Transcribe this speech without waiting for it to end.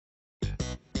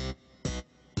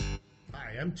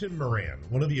Hi, I'm Tim Moran,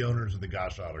 one of the owners of the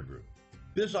Gosch Auto Group.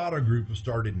 This auto group was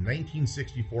started in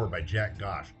 1964 by Jack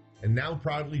Gosch and now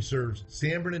proudly serves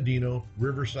San Bernardino,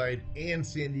 Riverside, and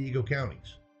San Diego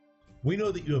counties. We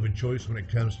know that you have a choice when it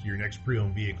comes to your next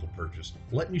pre-owned vehicle purchase.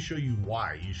 Let me show you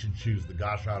why you should choose the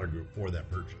Gosch Auto Group for that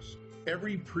purchase.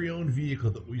 Every pre-owned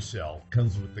vehicle that we sell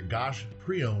comes with the Gosch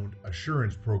Pre-Owned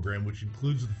Assurance Program, which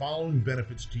includes the following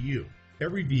benefits to you.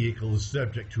 Every vehicle is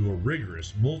subject to a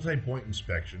rigorous multi-point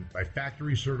inspection by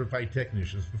factory certified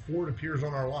technicians before it appears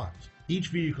on our lots. Each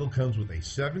vehicle comes with a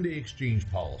 7-day exchange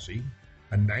policy,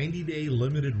 a 90-day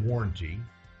limited warranty,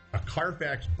 a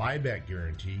Carfax buyback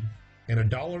guarantee, and a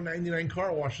 $1.99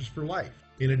 car washes for life.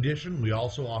 In addition, we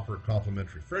also offer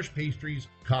complimentary fresh pastries,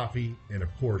 coffee, and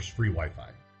of course, free Wi-Fi.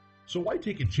 So why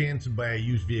take a chance and buy a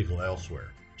used vehicle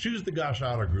elsewhere? Choose the Gosch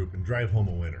Auto Group and drive home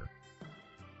a winner.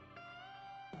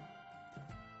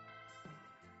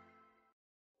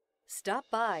 Stop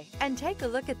by and take a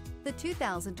look at the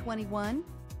 2021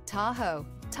 Tahoe.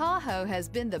 Tahoe has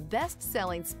been the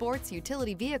best-selling sports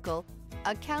utility vehicle,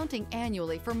 accounting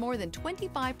annually for more than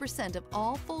 25% of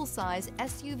all full-size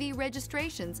SUV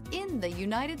registrations in the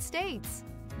United States.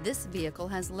 This vehicle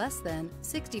has less than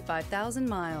 65,000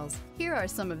 miles. Here are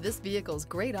some of this vehicle's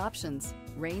great options: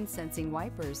 rain-sensing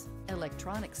wipers,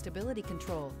 electronic stability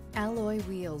control, alloy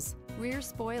wheels, rear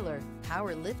spoiler,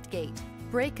 power liftgate,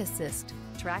 brake assist,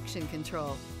 traction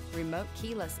control, remote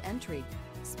keyless entry,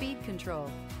 speed control,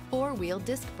 4-wheel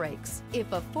disc brakes. If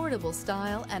affordable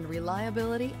style and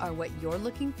reliability are what you're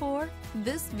looking for,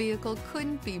 this vehicle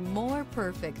couldn't be more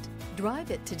perfect.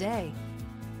 Drive it today.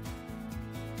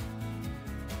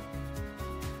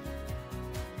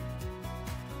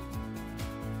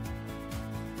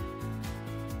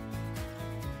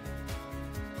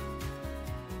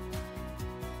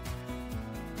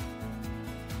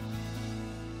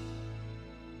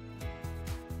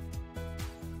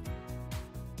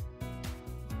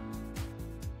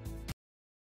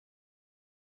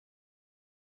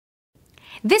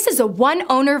 This is a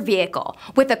one-owner vehicle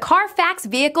with a Carfax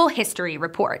Vehicle History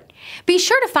Report. Be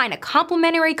sure to find a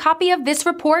complimentary copy of this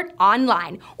report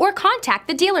online or contact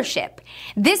the dealership.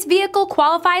 This vehicle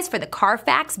qualifies for the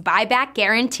Carfax Buyback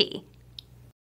Guarantee.